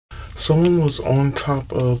Someone was on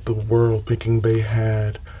top of the world thinking they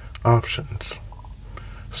had options.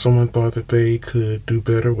 Someone thought that they could do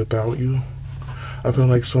better without you. I feel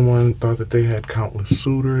like someone thought that they had countless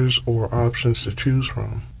suitors or options to choose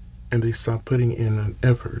from, and they stopped putting in an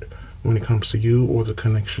effort when it comes to you or the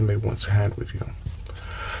connection they once had with you.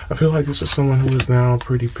 I feel like this is someone who is now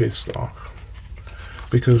pretty pissed off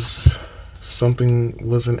because something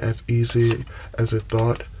wasn't as easy as they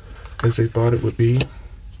thought it would be.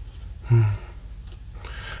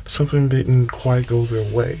 Something didn't quite go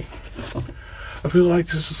their way. I feel like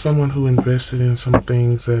this is someone who invested in some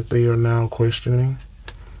things that they are now questioning.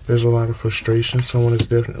 There's a lot of frustration. Someone is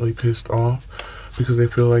definitely pissed off because they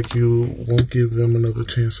feel like you won't give them another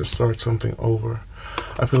chance to start something over.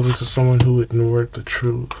 I feel this is someone who ignored the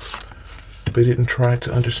truth. They didn't try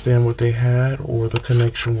to understand what they had or the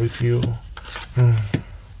connection with you.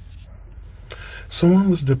 Someone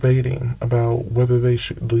was debating about whether they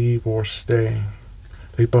should leave or stay.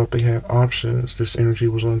 They thought they had options. This energy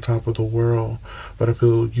was on top of the world, but I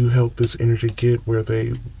feel you helped this energy get where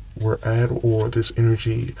they were at, or this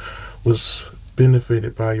energy was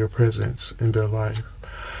benefited by your presence in their life.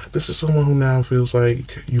 This is someone who now feels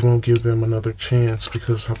like you won't give them another chance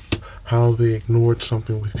because of how they ignored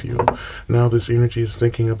something with you. Now this energy is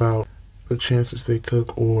thinking about the chances they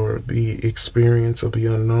took or the experience of the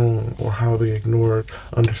unknown, or how they ignored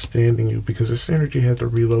understanding you, because this energy had to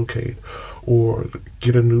relocate or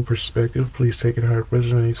get a new perspective. Please take it how it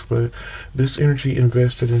resonates, but this energy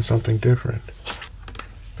invested in something different.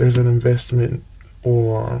 There's an investment,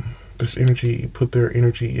 or this energy put their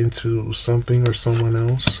energy into something or someone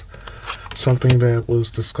else, something that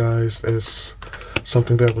was disguised as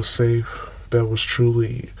something that was safe, that was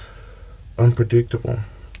truly unpredictable.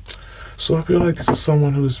 So I feel like this is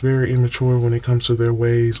someone who is very immature when it comes to their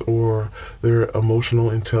ways or their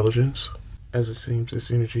emotional intelligence. As it seems,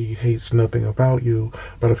 this energy hates nothing about you,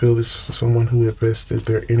 but I feel this is someone who invested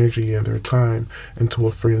their energy and their time into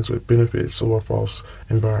a friends with benefits or a false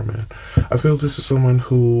environment. I feel this is someone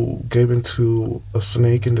who gave into a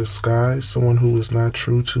snake in disguise, someone who is not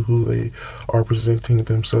true to who they are presenting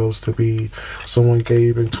themselves to be. Someone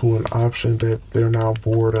gave into an option that they're now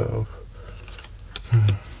bored of.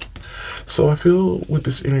 So I feel with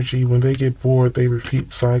this energy, when they get bored, they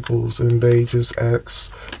repeat cycles and they just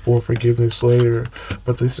ask for forgiveness later.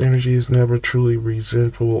 But this energy is never truly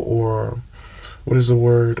resentful, or what is the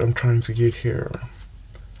word I'm trying to get here?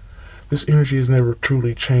 This energy is never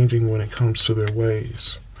truly changing when it comes to their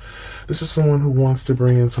ways. This is someone who wants to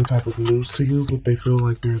bring in some type of news to you, but they feel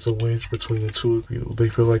like there's a wedge between the two of you. They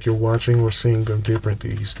feel like you're watching or seeing them different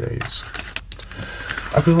these days.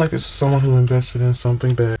 I feel like this is someone who invested in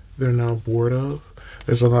something that they're now bored of.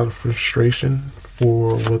 There's a lot of frustration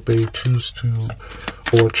for what they choose to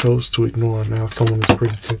or chose to ignore. Now someone is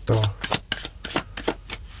pretty ticked off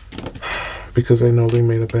because they know they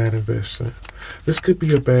made a bad investment. This could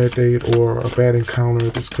be a bad date or a bad encounter.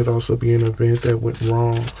 This could also be an event that went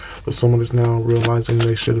wrong, but someone is now realizing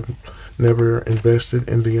they should have never invested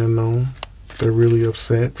in the unknown. They're really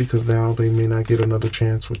upset because now they may not get another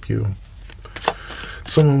chance with you.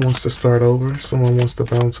 Someone wants to start over, someone wants to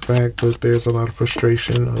bounce back, but there's a lot of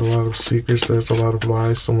frustration, a lot of secrets, there's a lot of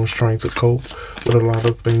lies. Someone's trying to cope with a lot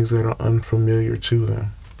of things that are unfamiliar to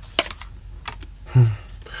them.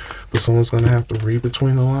 But someone's going to have to read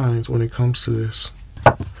between the lines when it comes to this.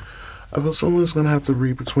 I feel someone's going to have to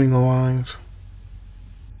read between the lines,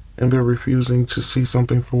 and they're refusing to see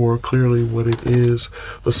something for clearly what it is,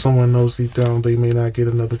 but someone knows deep down they may not get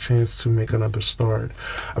another chance to make another start.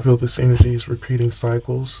 I feel this energy is repeating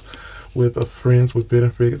cycles with a friends with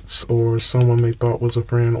benefits, or someone they thought was a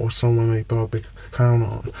friend, or someone they thought they could count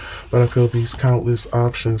on. But I feel these countless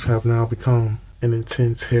options have now become an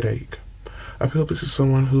intense headache. I feel this is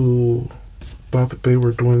someone who thought that they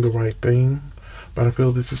were doing the right thing, but I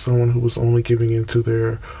feel this is someone who was only giving into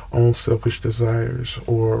their own selfish desires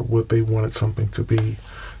or what they wanted something to be.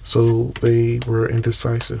 So they were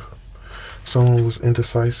indecisive. Someone was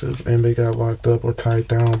indecisive and they got locked up or tied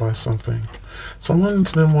down by something.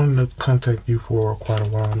 Someone's been wanting to contact you for quite a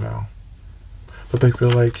while now, but they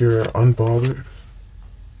feel like you're unbothered,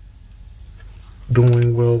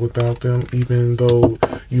 doing well without them, even though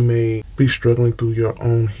you may be struggling through your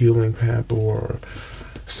own healing path or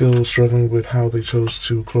still struggling with how they chose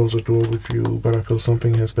to close the door with you. But I feel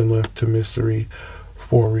something has been left to mystery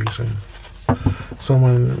for a reason.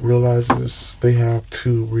 Someone realizes they have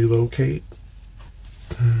to relocate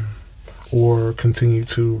or continue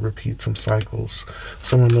to repeat some cycles.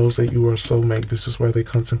 Someone knows that you are a soulmate. This is why they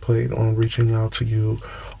contemplate on reaching out to you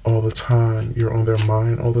all the time. You're on their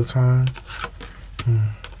mind all the time.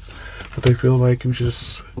 But they feel like you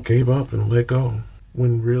just gave up and let go,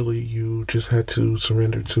 when really you just had to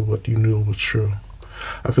surrender to what you knew was true.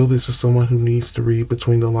 I feel this is someone who needs to read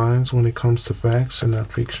between the lines when it comes to facts and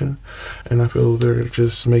not fiction. And I feel they're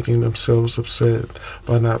just making themselves upset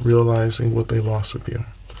by not realizing what they lost with you.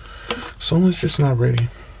 Someone's just not ready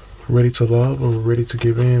to love or ready to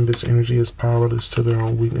give in. This energy is powerless to their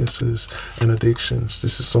own weaknesses and addictions.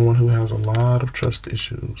 This is someone who has a lot of trust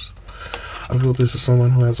issues. I feel this is someone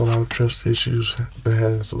who has a lot of trust issues that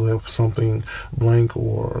has left something blank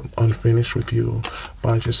or unfinished with you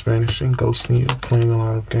by just vanishing, ghosting you, playing a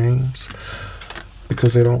lot of games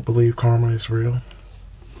because they don't believe karma is real.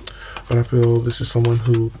 But I feel this is someone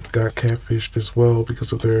who got catfished as well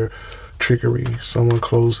because of their trickery. Someone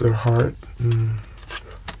closed their heart.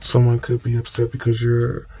 Someone could be upset because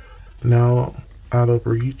you're now out of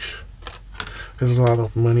reach. There's a lot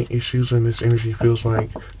of money issues, and this energy feels like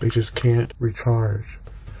they just can't recharge.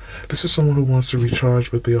 This is someone who wants to recharge,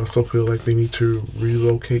 but they also feel like they need to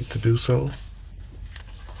relocate to do so.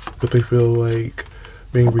 But they feel like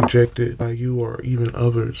being rejected by you or even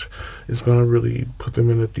others is going to really put them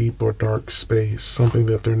in a deep or dark space, something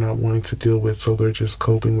that they're not wanting to deal with, so they're just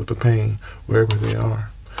coping with the pain wherever they are.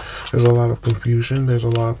 There's a lot of confusion. There's a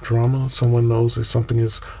lot of drama. Someone knows that something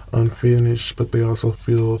is unfinished, but they also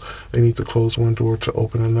feel they need to close one door to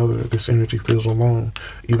open another. This energy feels alone,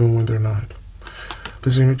 even when they're not.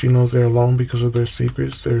 This energy knows they're alone because of their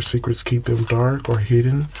secrets. Their secrets keep them dark or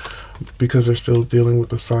hidden because they're still dealing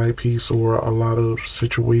with a side piece or a lot of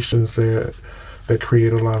situations that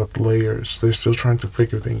create a lot of layers. They're still trying to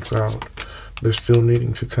figure things out. They're still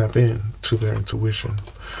needing to tap in to their intuition.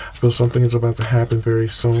 I feel something is about to happen very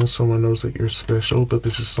soon. Someone knows that you're special, but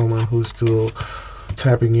this is someone who is still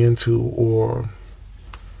tapping into or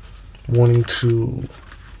wanting to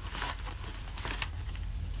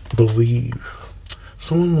believe.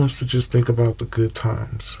 Someone wants to just think about the good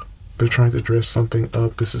times. They're trying to dress something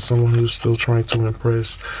up. This is someone who's still trying to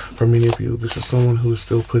impress. For many of you, this is someone who is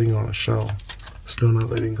still putting on a show, still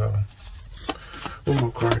not letting go. One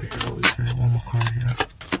more card here, Holy Spirit. One more card here.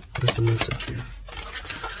 There's a message here.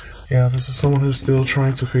 Yeah, this is someone who's still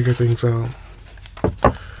trying to figure things out.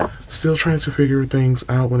 Still trying to figure things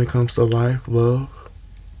out when it comes to life, love,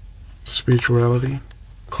 spirituality,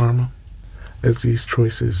 karma, as these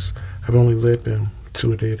choices have only led them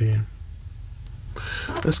to a dead end.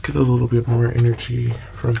 Let's get a little bit more energy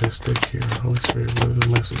from this deck here. Holy Spirit, what are the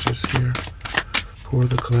messages here for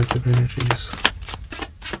the collective energies?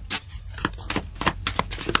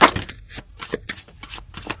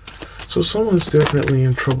 So someone's definitely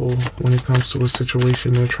in trouble when it comes to a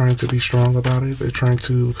situation. They're trying to be strong about it. They're trying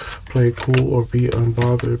to play cool or be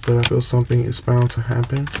unbothered, but I feel something is bound to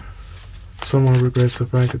happen. Someone regrets the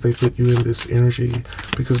fact that they put you in this energy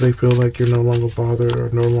because they feel like you're no longer bothered or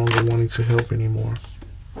no longer wanting to help anymore.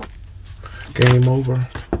 Game over.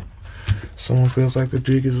 Someone feels like the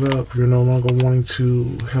jig is up. You're no longer wanting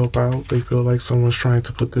to help out. They feel like someone's trying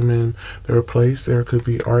to put them in their place. There could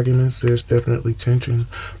be arguments. There's definitely tension.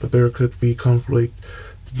 But there could be conflict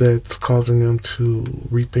that's causing them to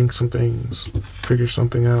rethink some things, figure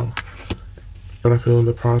something out. But I feel in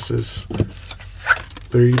the process,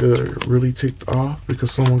 they're either really ticked off because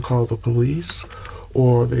someone called the police,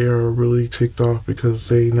 or they are really ticked off because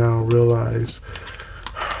they now realize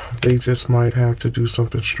they just might have to do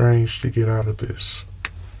something strange to get out of this.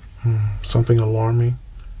 Something alarming.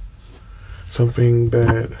 Something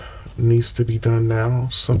that needs to be done now.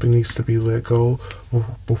 Something needs to be let go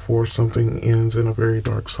before something ends in a very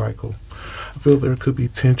dark cycle. I feel there could be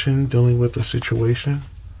tension dealing with the situation.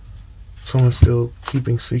 Someone's still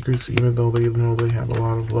keeping secrets even though they know they have a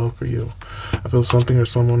lot of love for you. I feel something or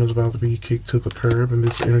someone is about to be kicked to the curb, and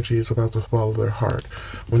this energy is about to follow their heart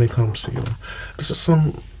when it comes to you. This is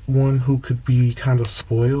someone who could be kind of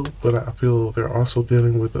spoiled, but I feel they're also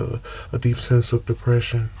dealing with a deep sense of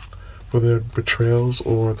depression for their betrayals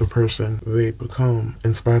or the person they become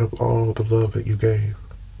in spite of all the love that you gave.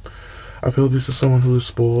 I feel this is someone who is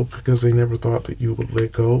spoiled because they never thought that you would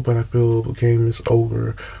let go, but I feel the game is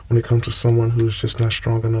over when it comes to someone who is just not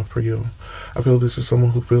strong enough for you. I feel this is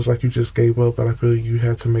someone who feels like you just gave up, but I feel you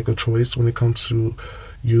had to make a choice when it comes to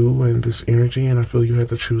you and this energy, and I feel you had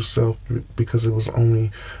to choose self because it was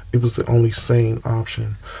the only sane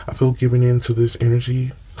option. I feel giving in to this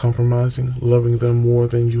energy, compromising, loving them more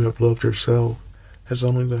than you have loved yourself, has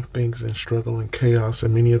only left things in struggle and chaos,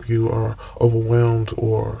 and many of you are overwhelmed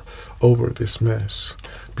or over this mess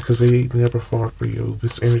because they never fought for you.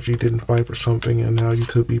 This energy didn't fight for something, and now you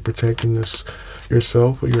could be protecting this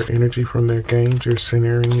yourself or your energy from their games. You're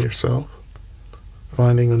centering yourself,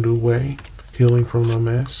 finding a new way, healing from the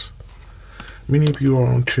mess. Many of you are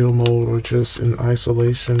on chill mode or just in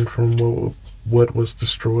isolation from what was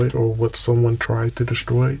destroyed or what someone tried to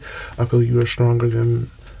destroy. I feel you are stronger than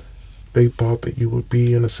they thought that you would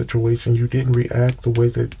be in a situation. You didn't react the way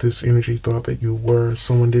that this energy thought that you were.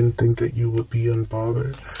 Someone didn't think that you would be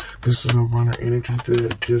unbothered. This is a runner energy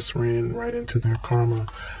that just ran right into their karma.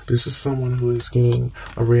 This is someone who is getting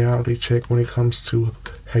a reality check when it comes to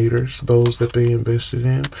haters, those that they invested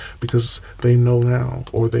in, because they know now,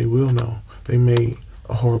 or they will know, they made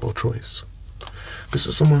a horrible choice. This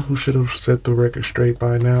is someone who should have set the record straight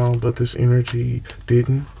by now, but this energy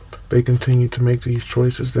didn't. They continue to make these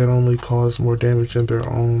choices that only cause more damage in their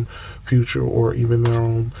own future or even their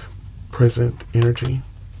own present energy.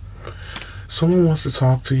 Someone wants to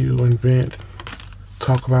talk to you and vent,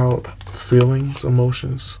 talk about feelings,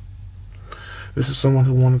 emotions. This is someone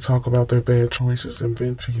who wants to talk about their bad choices and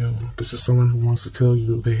vent to you. This is someone who wants to tell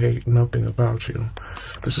you they hate nothing about you.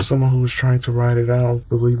 This is someone who is trying to ride it out,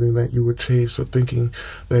 believing that you would change or thinking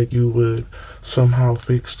that you would somehow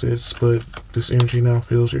fix this, but this energy now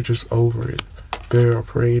feels you're just over it. They're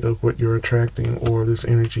afraid of what you're attracting, or this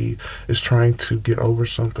energy is trying to get over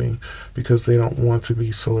something because they don't want to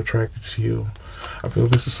be so attracted to you. I feel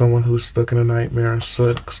this is someone who's stuck in a nightmare,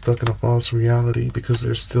 stuck in a false reality because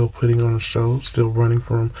they're still putting on a show, still running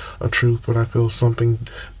from a truth, but I feel something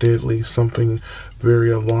deadly, something very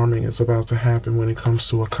alarming is about to happen when it comes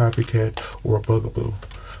to a copycat or a bugaboo.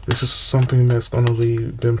 This is something that's going to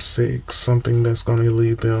leave them sick, something that's going to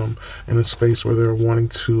leave them in a space where they're wanting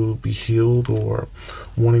to be healed or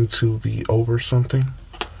wanting to be over something.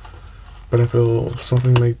 But I feel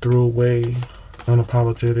something they threw away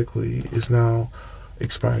unapologetically is now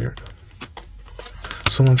expired.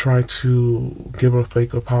 Someone tried to give a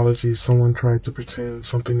fake apology. Someone tried to pretend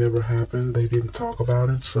something never happened. They didn't talk about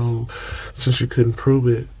it. So since you couldn't prove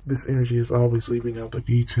it, this energy is always leaving out the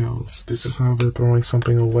details. This is how they're throwing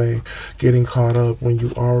something away, getting caught up when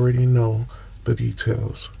you already know the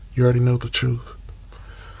details. You already know the truth.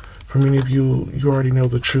 For many of you, you already know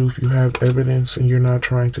the truth. You have evidence and you're not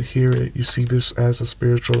trying to hear it. You see this as a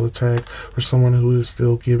spiritual attack for someone who is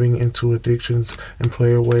still giving into addictions and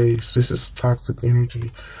player ways. This is toxic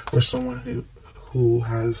energy for someone who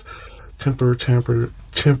has temper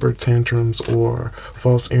tantrums or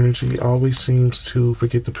false energy, always seems to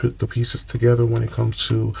forget to put the pieces together when it comes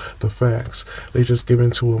to the facts. They just give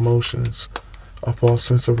into emotions, a false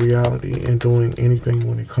sense of reality, and doing anything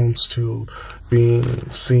when it comes to being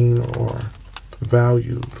seen or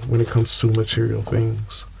valued when it comes to material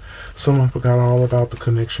things. Someone forgot all about the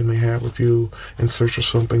connection they had with you in search of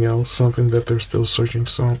something else, something that they're still searching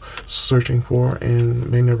for and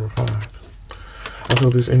may never find. I feel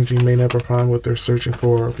this energy may never find what they're searching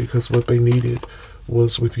for because what they needed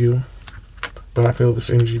was with you. But I feel this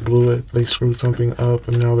energy blew it. They screwed something up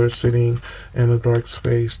and now they're sitting in a dark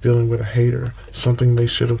space dealing with a hater, something they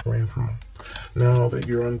should have ran from. Now that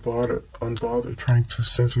you're unbothered, trying to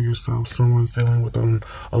censor yourself, someone's dealing with an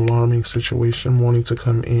alarming situation, wanting to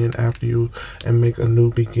come in after you and make a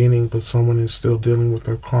new beginning, but someone is still dealing with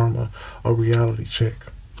their karma, a reality check.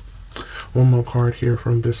 One more card here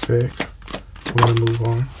from this deck. We're going to move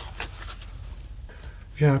on.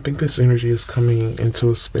 Yeah, I think this energy is coming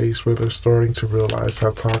into a space where they're starting to realize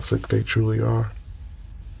how toxic they truly are.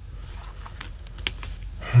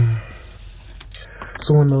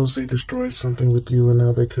 Someone knows they destroyed something with you and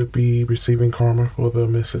now they could be receiving karma for the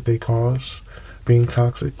mess that they caused, being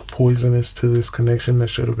toxic, poisonous to this connection that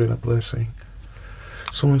should have been a blessing.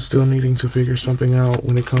 Someone's still needing to figure something out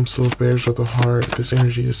when it comes to affairs of the heart. This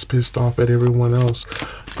energy is pissed off at everyone else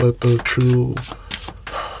but the true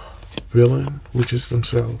villain, which is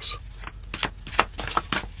themselves.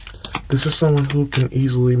 This is someone who can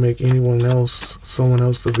easily make someone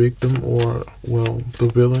else the victim or, well,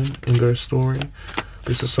 the villain in their story.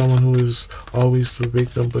 This is someone who is always the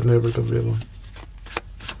victim but never the villain.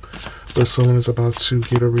 But someone is about to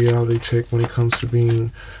get a reality check when it comes to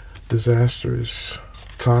being disastrous,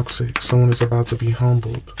 toxic. Someone is about to be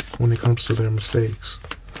humbled when it comes to their mistakes.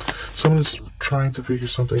 Someone is trying to figure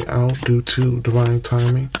something out due to divine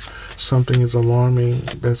timing. Something is alarming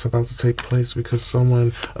that's about to take place because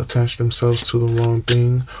someone attached themselves to the wrong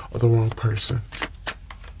thing or the wrong person.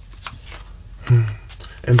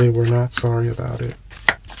 And they were not sorry about it.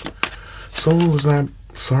 Someone was not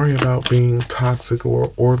sorry about being toxic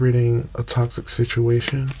or orbiting a toxic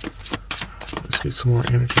situation. Let's get some more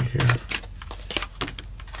energy here.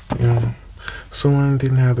 Yeah. Someone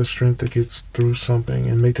didn't have the strength to get through something,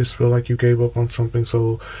 and they just feel like you gave up on something,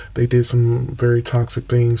 so they did some very toxic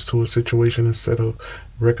things to a situation instead of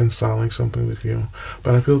reconciling something with you.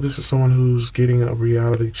 But I feel this is someone who's getting a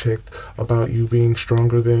reality check about you being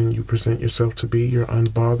stronger than you present yourself to be. You're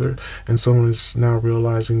unbothered, and someone is now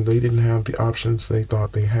realizing they didn't have the options they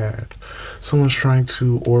thought they had. Someone's trying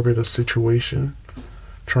to orbit a situation,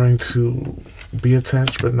 trying to be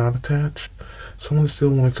attached but not attached. Someone still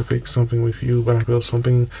wants to fix something with you, but I feel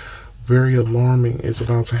something very alarming is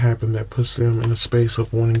about to happen that puts them in a space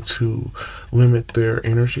of wanting to limit their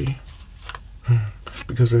energy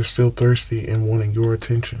because they're still thirsty and wanting your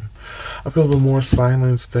attention. I feel the more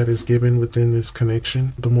silence that is given within this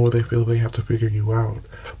connection, the more they feel they have to figure you out.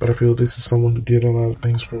 But I feel this is someone who did a lot of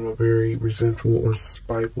things from a very resentful or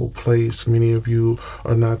spiteful place. Many of you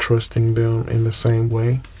are not trusting them in the same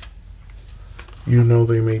way. You know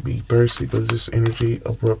they may be thirsty, but this energy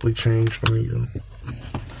abruptly changed on you.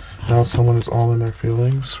 Now someone is all in their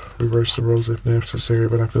feelings. Reverse the roles if necessary,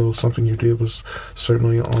 but I feel something you did was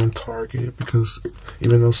certainly on target, because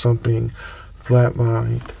even though something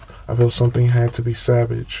flatlined, I feel something had to be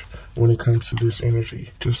savage when it comes to this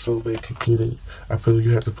energy, just so they could get it. I feel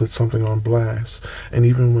you had to put something on blast. And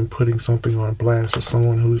even when putting something on blast for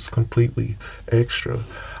someone who is completely extra,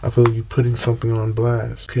 I feel you putting something on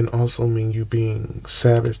blast can also mean you being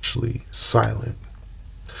savagely silent.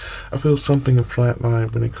 I feel something in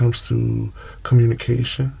flatline when it comes to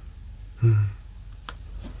communication. And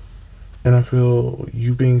I feel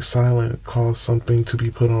you being silent caused something to be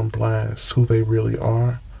put on blast, who they really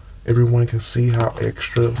are. Everyone can see how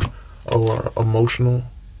extra or emotional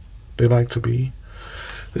they like to be.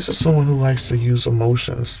 This is someone who likes to use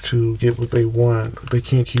emotions to get what they want. They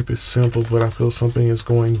can't keep it simple, but I feel something is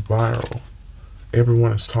going viral.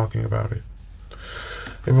 Everyone is talking about it.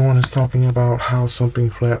 Everyone is talking about how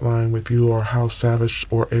something flatlined with you, or how savage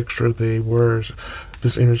or extra they were.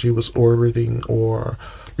 This energy was orbiting or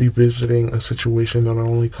revisiting a situation that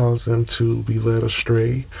only caused them to be led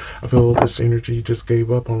astray. I feel this energy just gave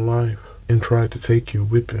up on life and tried to take you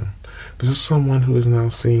with them. This is someone who is now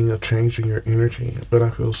seeing a change in your energy, but I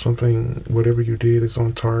feel something, whatever you did is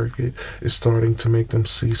on target, is starting to make them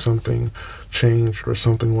see something changed, or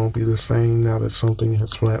something won't be the same now that something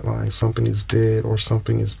has flatlined, something is dead, or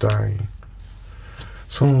something is dying.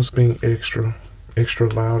 Someone's being extra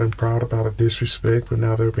loud and proud about a disrespect, but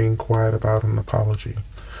now they're being quiet about an apology.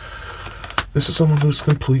 This is someone who's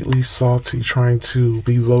completely salty, trying to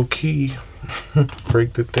be low-key,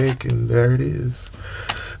 break the deck, and there it is.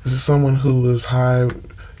 This is someone who is high,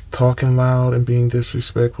 talking loud and being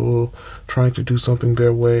disrespectful, trying to do something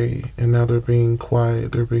their way, and now they're being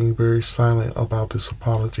quiet. They're being very silent about this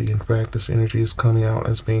apology. In fact, this energy is coming out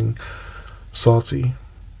as being salty.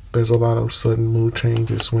 There's a lot of sudden mood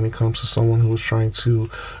changes when it comes to someone who is trying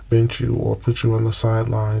to vent you or put you on the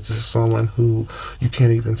sidelines. This is someone who you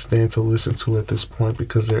can't even stand to listen to at this point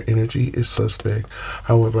because their energy is suspect.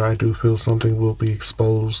 However, I do feel something will be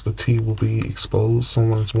exposed. The tea will be exposed.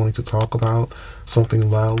 Someone is wanting to talk about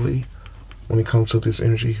something loudly when it comes to this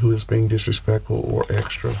energy who is being disrespectful or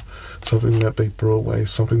extra. Something that they threw away,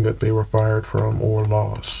 something that they were fired from or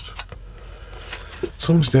lost.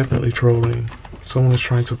 Someone's definitely trolling. Someone is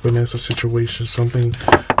trying to finesse a situation, something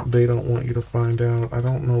they don't want you to find out. I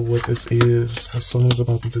don't know what this is, but someone's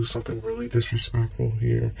about to do something really disrespectful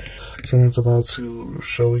here. Someone's about to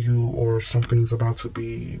show you, or something's about to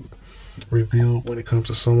be revealed when it comes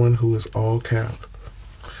to someone who is all cap.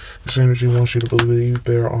 This energy wants you to believe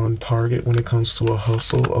they're on target when it comes to a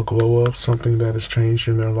hustle, a glow up, something that has changed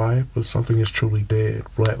in their life, but something is truly dead,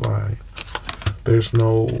 flatline. There's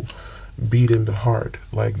no beat in the heart,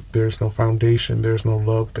 like there's no foundation, there's no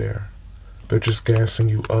love there. They're just gassing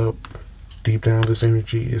you up. Deep down, this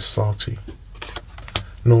energy is salty,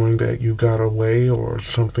 knowing that you got away or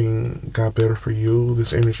something got better for you.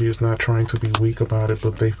 This energy is not trying to be weak about it,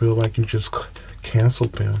 but they feel like you just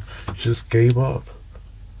canceled them, you just gave up.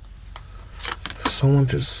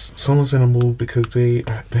 Someone's in a mood because they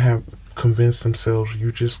have convince themselves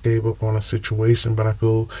you just gave up on a situation, but I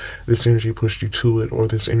feel this energy pushed you to it, or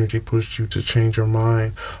this energy pushed you to change your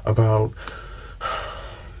mind about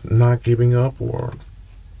not giving up or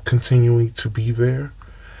continuing to be there.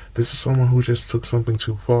 This is someone who just took something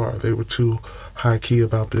too far. They were too high-key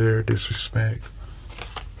about their disrespect,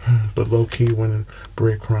 but low-key when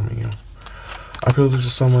breadcrumbing you. I feel this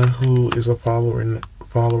is someone who is a follower,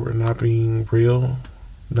 not being real.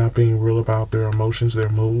 Not being real about their emotions, their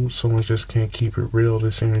moods. Someone just can't keep it real.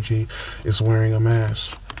 This energy is wearing a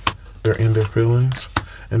mask. They're in their feelings,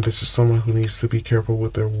 And this is someone who needs to be careful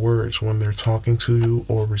with their words when they're talking to you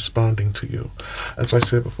or responding to you. As I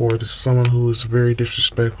said before, this is someone who is very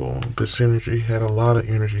disrespectful. This energy had a lot of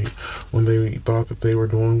energy when they thought that they were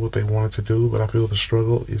doing what they wanted to do, but I feel the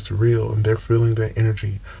struggle is real, and they're feeling that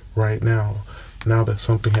energy right now. Now that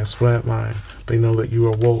something has flatlined, they know that you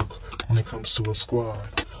are woke when it comes to a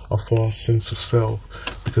squad, a false sense of self,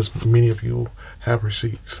 because many of you have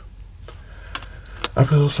receipts. I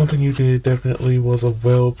feel something you did definitely was a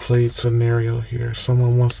well-played scenario here.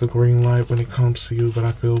 Someone wants the green light when it comes to you, but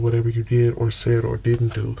I feel whatever you did or said or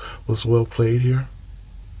didn't do was well played here.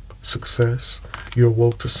 Success. You're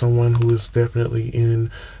woke to someone who is definitely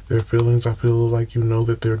in their feelings. I feel like you know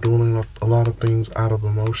that they're doing a lot of things out of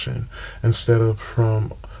emotion instead of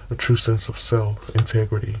from a true sense of self,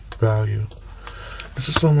 integrity, value. This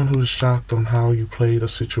is someone who is shocked on how you played a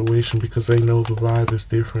situation because they know the vibe is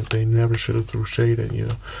different. They never should have threw shade at you.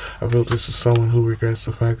 I feel this is someone who regrets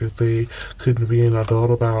the fact that they couldn't be an adult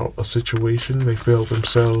about a situation. They failed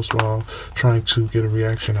themselves while trying to get a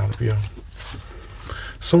reaction out of you.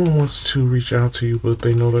 Someone wants to reach out to you, but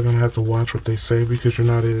they know they're going to have to watch what they say because you're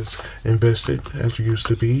not as invested as you used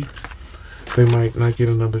to be. They might not get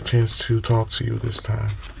another chance to talk to you this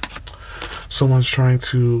time. Someone's trying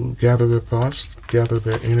to gather their thoughts, gather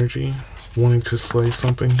their energy, wanting to slay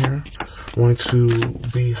something here, wanting to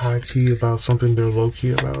be high-key about something they're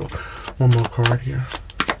low-key about. One more card here.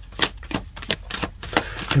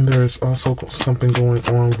 And there's also something going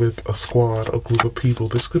on with a squad, a group of people.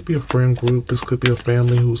 This could be a friend group, this could be a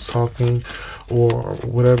family who's talking, or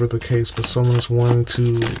whatever the case, but someone's wanting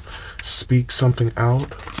to speak something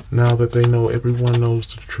out now that they know everyone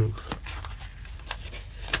knows the truth.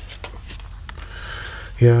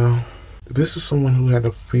 Yeah, this is someone who had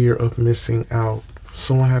a fear of missing out.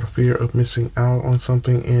 Someone had a fear of missing out on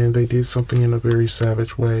something, and they did something in a very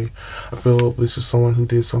savage way. I feel this is someone who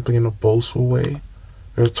did something in a boastful way.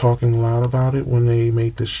 They're talking loud about it when they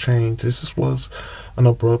made this change. This was an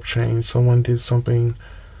abrupt change. Someone did something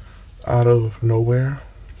out of nowhere,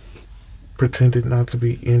 pretended not to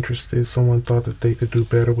be interested. Someone thought that they could do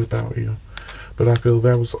better without you. But I feel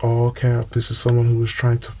that was all cap. This is someone who was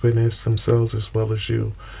trying to finesse themselves as well as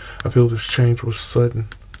you. I feel this change was sudden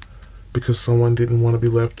because someone didn't want to be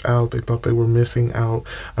left out. They thought they were missing out.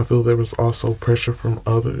 I feel there was also pressure from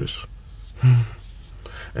others.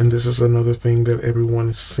 And this is another thing that everyone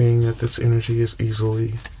is seeing, that this energy is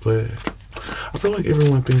easily led. I feel like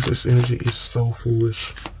everyone thinks this energy is so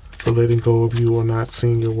foolish for letting go of you or not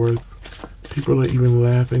seeing your worth. People are even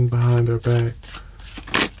laughing behind their back.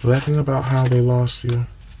 Laughing about how they lost you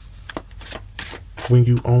when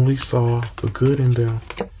you only saw the good in them.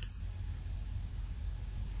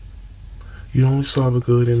 You only saw the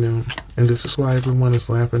good in them. And this is why everyone is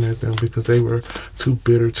laughing at them, because they were too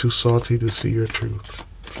bitter, too salty to see your truth.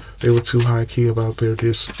 They were too high-key about their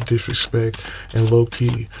disrespect and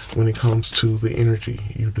low-key when it comes to the energy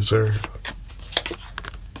you deserve.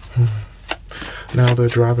 Now they're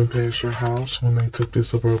driving past your house when they took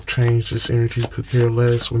this abrupt change. This energy could care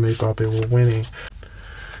less when they thought they were winning.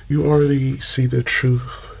 You already see the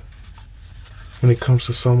truth when it comes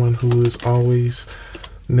to someone who is always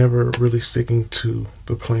never really sticking to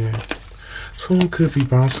the plan. Someone could be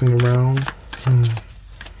bouncing around,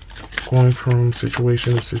 going from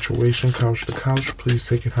situation to situation, couch to couch. Please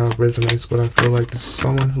take it how it resonates, but I feel like this is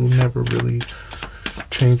someone who never really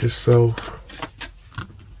changes self.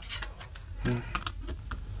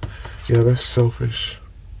 Yeah, that's selfish.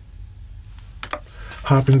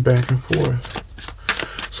 Hopping back and forth.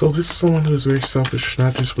 So this is someone who is very selfish,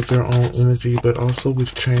 not just with their own energy, but also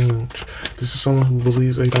with change. This is someone who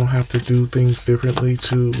believes they don't have to do things differently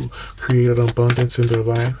to create an abundance in their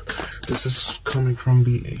life. This is coming from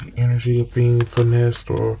the energy of being finessed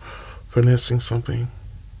or finessing something,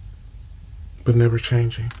 but never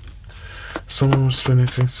changing. Someone was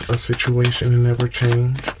finessing a situation and never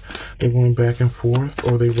changed. They went back and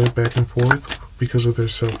forth, or they went back and forth because of their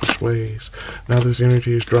selfish ways. Now this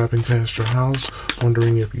energy is driving past your house,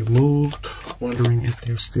 wondering if you moved, wondering if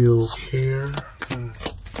you still care.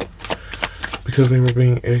 Because they were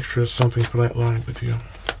being extra, something flatlined with you.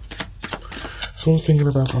 Someone's thinking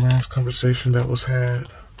about the last conversation that was had.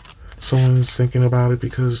 Someone's thinking about it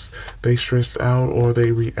because they stressed out, or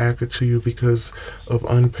they reacted to you because of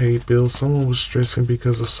unpaid bills. Someone was stressing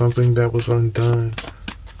because of something that was undone.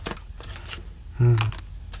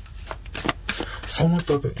 Someone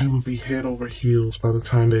thought that you would be head over heels by the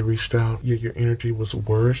time they reached out, yet your energy was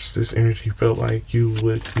worse. This energy felt like you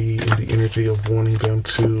would be in the energy of wanting them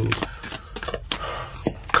to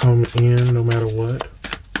come in no matter what.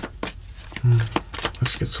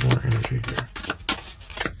 Let's get some more energy here.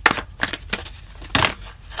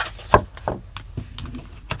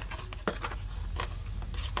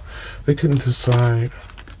 They couldn't decide.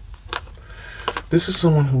 This is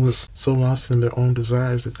someone who was so lost in their own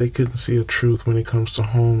desires that they couldn't see a truth when it comes to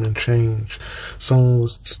home and change. Someone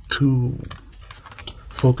was too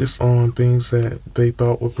focused on things that they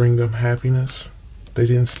thought would bring them happiness. They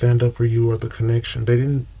didn't stand up for you or the connection.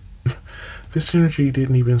 This energy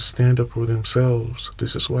didn't even stand up for themselves.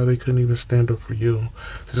 This is why they couldn't even stand up for you.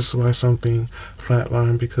 This is why something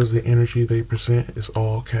flatlined, because the energy they present is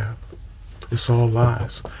all cap. It's all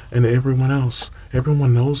lies. And everyone knows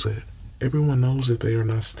it. Everyone knows that they are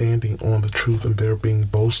not standing on the truth and they're being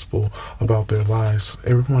boastful about their lies.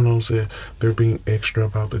 Everyone knows that they're being extra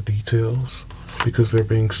about the details because they're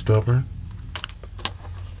being stubborn.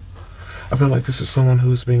 I feel like this is someone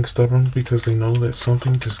who is being stubborn because they know that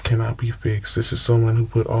something just cannot be fixed. This is someone who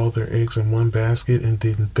put all their eggs in one basket and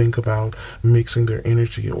didn't think about mixing their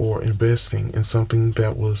energy or investing in something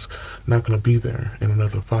that was not going to be there in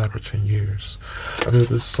another 5 or 10 years. I feel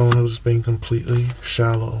this is someone who is being completely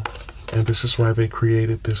shallow. And this is why they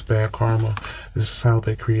created this bad karma. This is how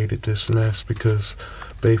they created this mess, because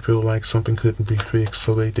they feel like something couldn't be fixed,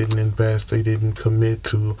 so they didn't invest, they didn't commit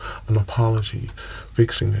to an apology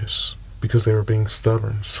fixing this, because they were being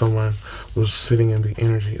stubborn. Someone was sitting in the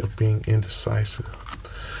energy of being indecisive.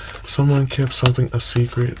 Someone kept something a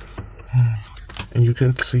secret, and you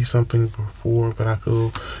couldn't see something before, but I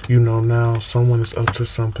feel you know now someone is up to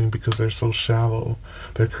something because they're so shallow.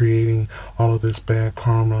 They're creating all of this bad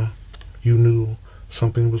karma. You knew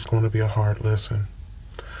something was going to be a hard lesson.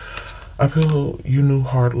 I feel you knew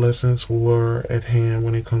hard lessons were at hand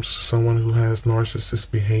when it comes to someone who has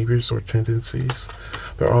narcissist behaviors or tendencies.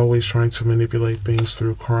 They're always trying to manipulate things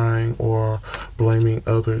through crying or blaming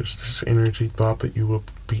others. This energy thought that you would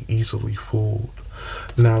be easily fooled.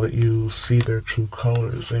 Now that you see their true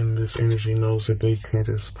colors, and this energy knows that they can't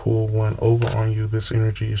just pull one over on you, this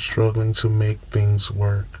energy is struggling to make things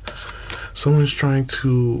work. Someone's trying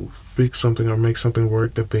to fix something or make something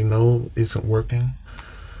work that they know isn't working.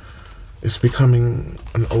 It's becoming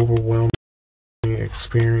an overwhelming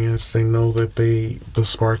experience. They know that the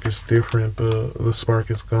spark is different, the spark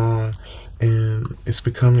is gone, and it's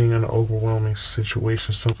becoming an overwhelming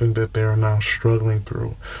situation, something that they're now struggling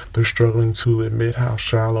through. They're struggling to admit how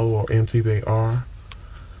shallow or empty they are.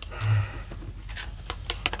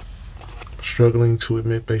 Struggling to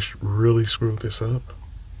admit they really screwed this up.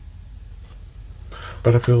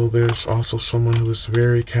 But I feel there's also someone who is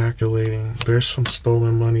very calculating. There's some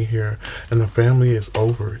stolen money here, and the family is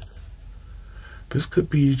over it. This could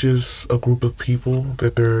be just a group of people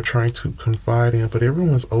that they're trying to confide in, but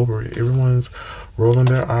everyone's over it. Everyone's rolling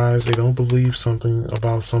their eyes. They don't believe something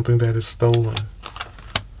about something that is stolen,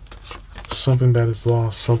 something that is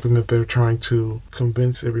lost, something that they're trying to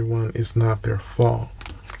convince everyone is not their fault.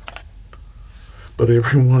 But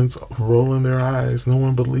everyone's rolling their eyes. No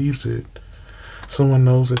one believes it. Someone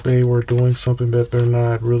knows that they were doing something that they're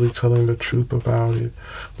not really telling the truth about it,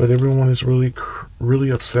 but everyone is really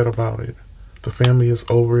upset about it. The family is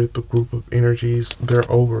over it. The group of energies, they're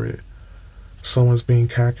over it. Someone's being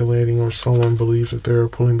calculating, or someone believes that they're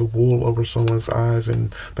pulling the wool over someone's eyes,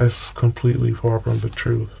 and that's completely far from the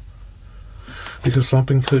truth. Because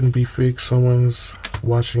something couldn't be fixed, someone's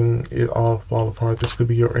watching it all fall apart. This could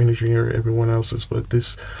be your energy or everyone else's, but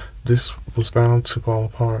this was bound to fall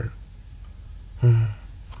apart.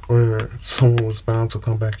 Or someone was bound to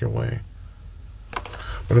come back your way.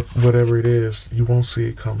 But whatever it is, you won't see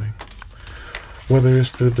it coming. Whether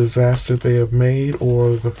it's the disaster they have made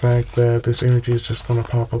or the fact that this energy is just going to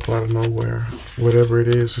pop up out of nowhere. Whatever it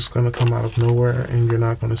is, it's going to come out of nowhere and you're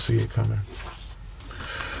not going to see it coming.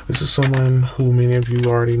 This is someone who many of you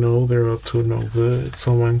already know they're up to no good.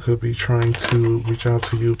 Someone could be trying to reach out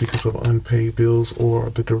to you because of unpaid bills, or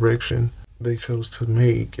the direction they chose to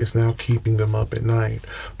make is now keeping them up at night.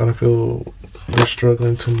 But I feel they're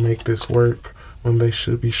struggling to make this work when they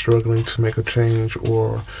should be struggling to make a change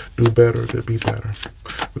or do better to be better.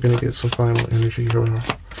 We're going to get some final energy here.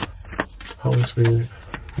 Holy Spirit,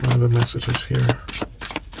 what are the messages here?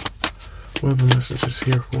 What are the messages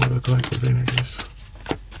here for the collective energies?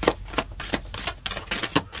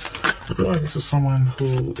 I feel like this is someone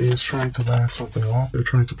who is trying to laugh something off. They're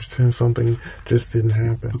trying to pretend something just didn't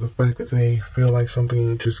happen. The fact that they feel like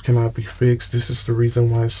something just cannot be fixed, this is the reason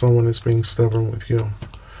why someone is being stubborn with you.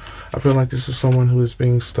 I feel like this is someone who is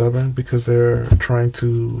being stubborn because they're trying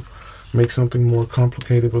to make something more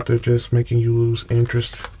complicated, but they're just making you lose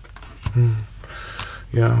interest.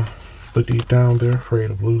 Yeah, but deep down, they're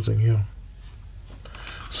afraid of losing you.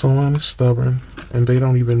 Someone is stubborn, and they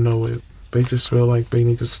don't even know it. They just feel like they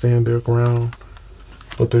need to stand their ground.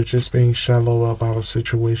 but they're just being shallow about a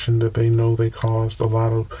situation that they know they caused a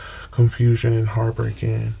lot of confusion and heartbreak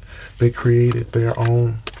in. They created their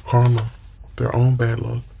own karma, their own bad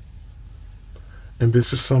luck. And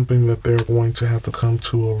this is something that they're going to have to come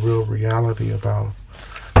to a real reality about,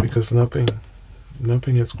 because nothing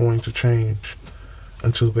is going to change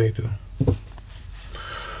until they do.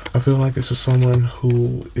 I feel like this is someone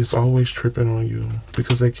who is always tripping on you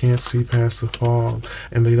because they can't see past the fog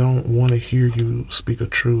and they don't want to hear you speak a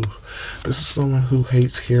truth. This is someone who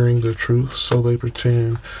hates hearing the truth, so they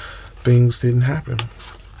pretend things didn't happen.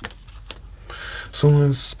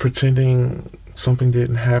 Someone's pretending something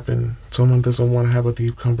didn't happen. Someone doesn't want to have a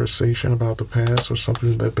deep conversation about the past or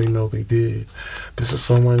something that they know they did. This is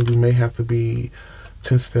someone you may have to be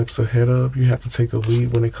 10 steps ahead of. You have to take the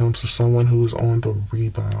lead when it comes to someone who is on the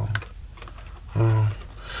rebound.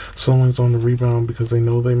 Someone's on the rebound because they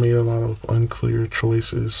know they made a lot of unclear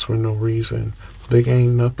choices for no reason. They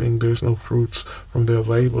gain nothing. There's no fruits from their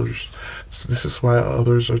labors. This is why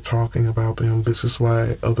others are talking about them. This is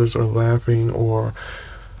why others are laughing or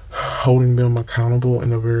holding them accountable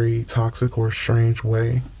in a very toxic or strange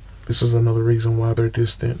way. This is another reason why they're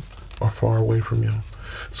distant or far away from you.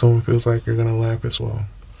 Someone feels like you're going to laugh as well.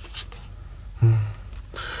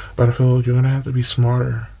 But I feel you're going to have to be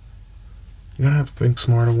smarter. You're going to have to think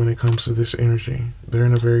smarter when it comes to this energy. They're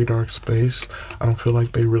in a very dark space. I don't feel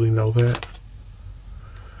like they really know that.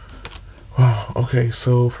 Wow, okay,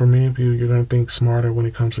 so for many of you, you're going to think smarter when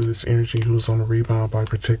it comes to this energy who's on the rebound by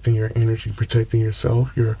protecting your energy, protecting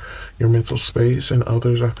yourself, your mental space, and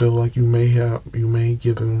others. I feel like you may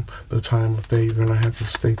give them the time of day. You're going to have to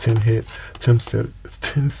stay 10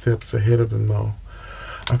 steps ahead of them, though.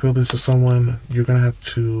 I feel this is someone you're going to have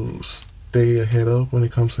to stay ahead of when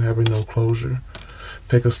it comes to having no closure.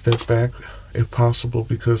 Take a step back, if possible,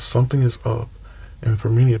 because something is up, and for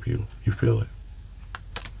many of you, you feel it.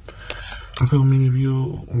 I feel many of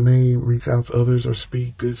you may reach out to others or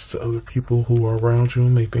speak this to other people who are around you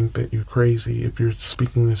and they think that you're crazy. If you're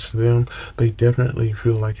speaking this to them, they definitely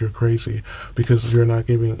feel like you're crazy because you're not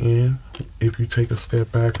giving in. If you take a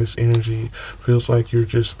step back, this energy feels like you're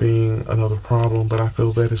just being another problem, but I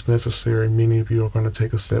feel that it's necessary. Many of you are going to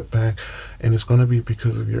take a step back, and it's going to be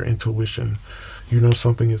because of your intuition. You know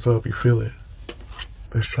something is up. You feel it.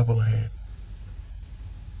 There's trouble ahead.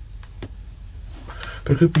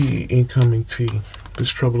 There could be incoming tea. This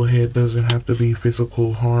trouble ahead doesn't have to be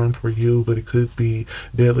physical harm for you, but it could be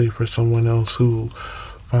deadly for someone else who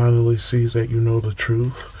finally sees that you know the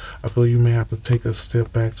truth. I feel you may have to take a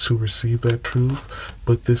step back to receive that truth,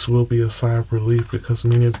 but this will be a sigh of relief because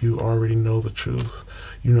many of you already know the truth.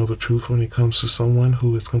 You know the truth when it comes to someone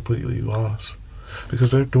who is completely lost, because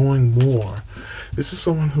they're doing more. This is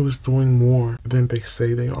someone who is doing more than they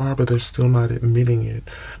say they are, but they're still not admitting it.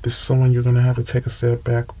 This is someone you're going to have to take a step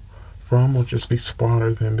back from or just be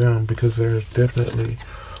smarter than them, because there are definitely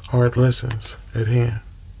hard lessons at hand.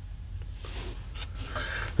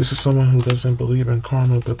 This is someone who doesn't believe in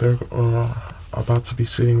karma, but they're about to be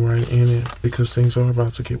sitting right in it because things are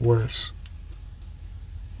about to get worse.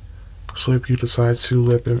 So if you decide to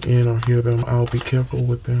let them in or hear them out, be careful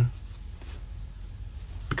with them,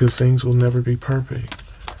 because things will never be perfect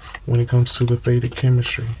when it comes to the fated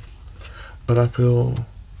chemistry. But I feel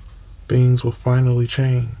things will finally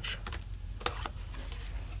change.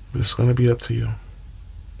 But it's going to be up to you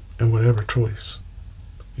and whatever choice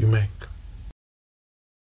you make.